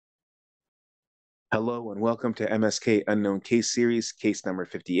Hello and welcome to MSK Unknown Case Series, case number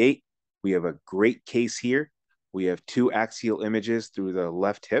 58. We have a great case here. We have two axial images through the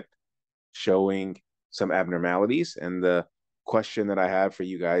left hip showing some abnormalities. And the question that I have for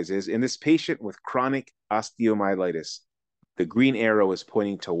you guys is, in this patient with chronic osteomyelitis, the green arrow is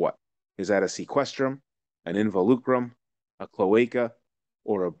pointing to what? Is that a sequestrum, an involucrum, a cloaca,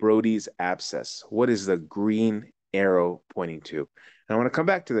 or a Brody's abscess? What is the green arrow pointing to? And I want to come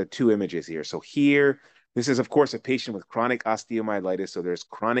back to the two images here. So here, this is, of course, a patient with chronic osteomyelitis. So there's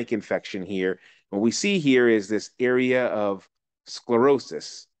chronic infection here. What we see here is this area of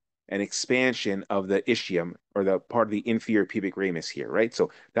sclerosis and expansion of the ischium, or the part of the inferior pubic ramus here, right? So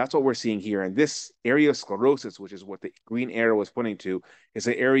that's what we're seeing here. And this area of sclerosis, which is what the green arrow is pointing to, is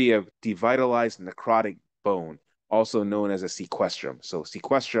an area of devitalized necrotic bone, also known as a sequestrum. So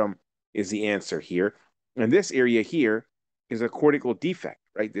sequestrum is the answer here. And this area here is a cortical defect,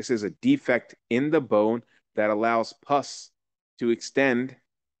 right? This is a defect in the bone that allows pus to extend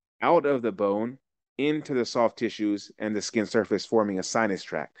out of the bone into the soft tissues and the skin surface, forming a sinus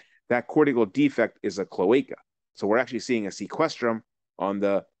tract. That cortical defect is a cloaca. So we're actually seeing a sequestrum on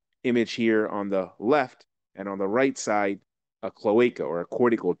the image here on the left, and on the right side, a cloaca or a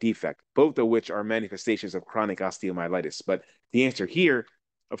cortical defect, both of which are manifestations of chronic osteomyelitis. But the answer here,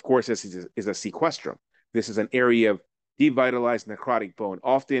 of course, is a sequestrum. This is an area of devitalized necrotic bone,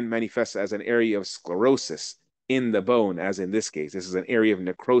 often manifests as an area of sclerosis in the bone, as in this case. This is an area of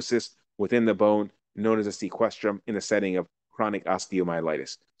necrosis within the bone, known as a sequestrum, in the setting of chronic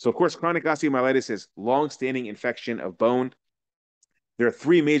osteomyelitis. So, of course, chronic osteomyelitis is long-standing infection of bone. There are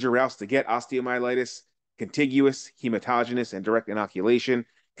three major routes to get osteomyelitis: contiguous, hematogenous, and direct inoculation.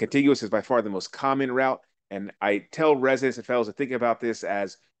 Contiguous is by far the most common route, and I tell residents and fellows to think about this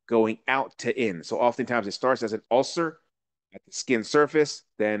as going out to in. So oftentimes it starts as an ulcer at the skin surface,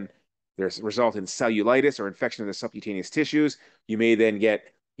 then there's result in cellulitis or infection of the subcutaneous tissues. You may then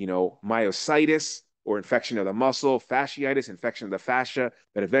get, myositis or infection of the muscle, fasciitis, infection of the fascia,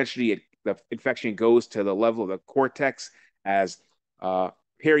 but eventually the infection goes to the level of the cortex as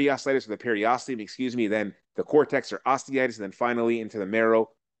periosteitis or the periosteum, then the cortex or osteitis, and then finally into the marrow,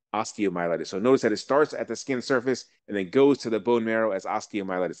 osteomyelitis. So notice that it starts at the skin surface and then goes to the bone marrow as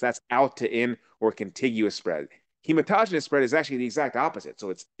osteomyelitis. That's out to in or contiguous spread. Hematogenous spread is actually the exact opposite.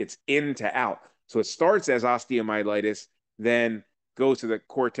 So it's in to out. So it starts as osteomyelitis, then goes to the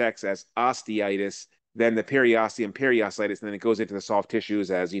cortex as osteitis, then the periosteum, periosteitis, and then it goes into the soft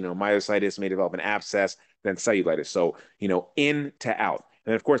tissues as, myositis, may develop an abscess, then cellulitis. So, in to out.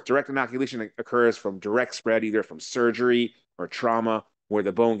 And then, of course, direct inoculation occurs from direct spread, either from surgery or trauma, where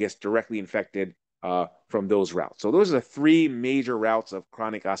the bone gets directly infected from those routes. So those are the three major routes of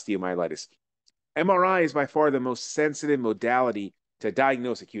chronic osteomyelitis. MRI is by far the most sensitive modality to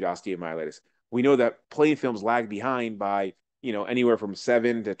diagnose acute osteomyelitis. We know that plain films lag behind by, anywhere from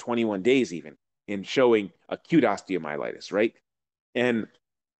 7 to 21 days even in showing acute osteomyelitis, right? And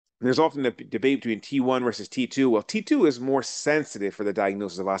there's often a debate between T1 versus T2. Well, T2 is more sensitive for the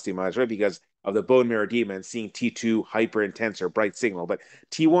diagnosis of osteomyelitis, right? Because of the bone marrow edema and seeing T2 hyper intense or bright signal. But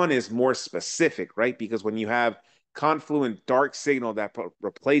T1 is more specific, right? Because when you have confluent dark signal that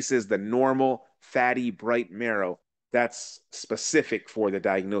replaces the normal fatty bright marrow, that's specific for the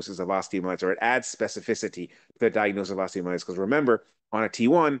diagnosis of osteomyelitis, or it adds specificity to the diagnosis of osteomyelitis. Because remember, on a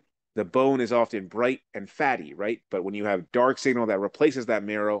T1, the bone is often bright and fatty, right? But when you have dark signal that replaces that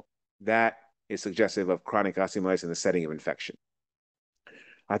marrow, that is suggestive of chronic osteomyelitis in the setting of infection.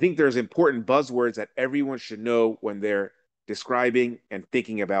 I think there's important buzzwords that everyone should know when they're describing and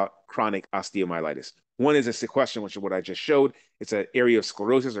thinking about chronic osteomyelitis. One is a sequestrum, which is what I just showed. It's an area of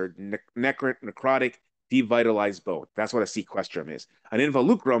sclerosis or necrotic, devitalized bone. That's what a sequestrum is. An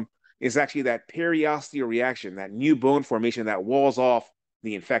involucrum is actually that periosteal reaction, that new bone formation that walls off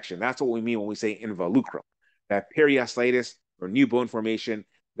the infection. That's what we mean when we say involucrum. That periosteitis or new bone formation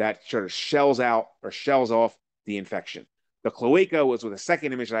that sort of shells out or shells off the infection. The cloaca was with the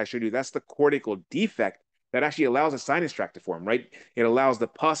second image that I showed you. That's the cortical defect that actually allows a sinus tract to form, right? It allows the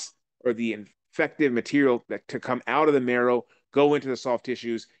pus or the infective material to come out of the marrow, go into the soft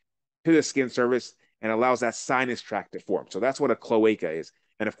tissues, to the skin surface, and allows that sinus tract to form. So that's what a cloaca is.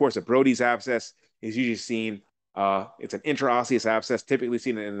 And of course, a Brody's abscess is usually seen, it's an intraosseous abscess, typically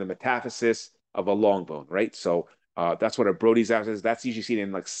seen in the metaphysis of a long bone, right? So that's what a Brody's abscess is. That's usually seen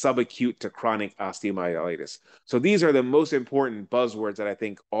in like subacute to chronic osteomyelitis. So these are the most important buzzwords that I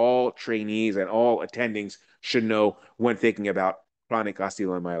think all trainees and all attendings should know when thinking about chronic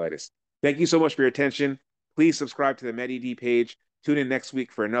osteomyelitis. Thank you so much for your attention. Please subscribe to the MedEd page. Tune in next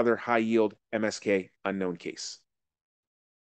week for another high yield MSK unknown case.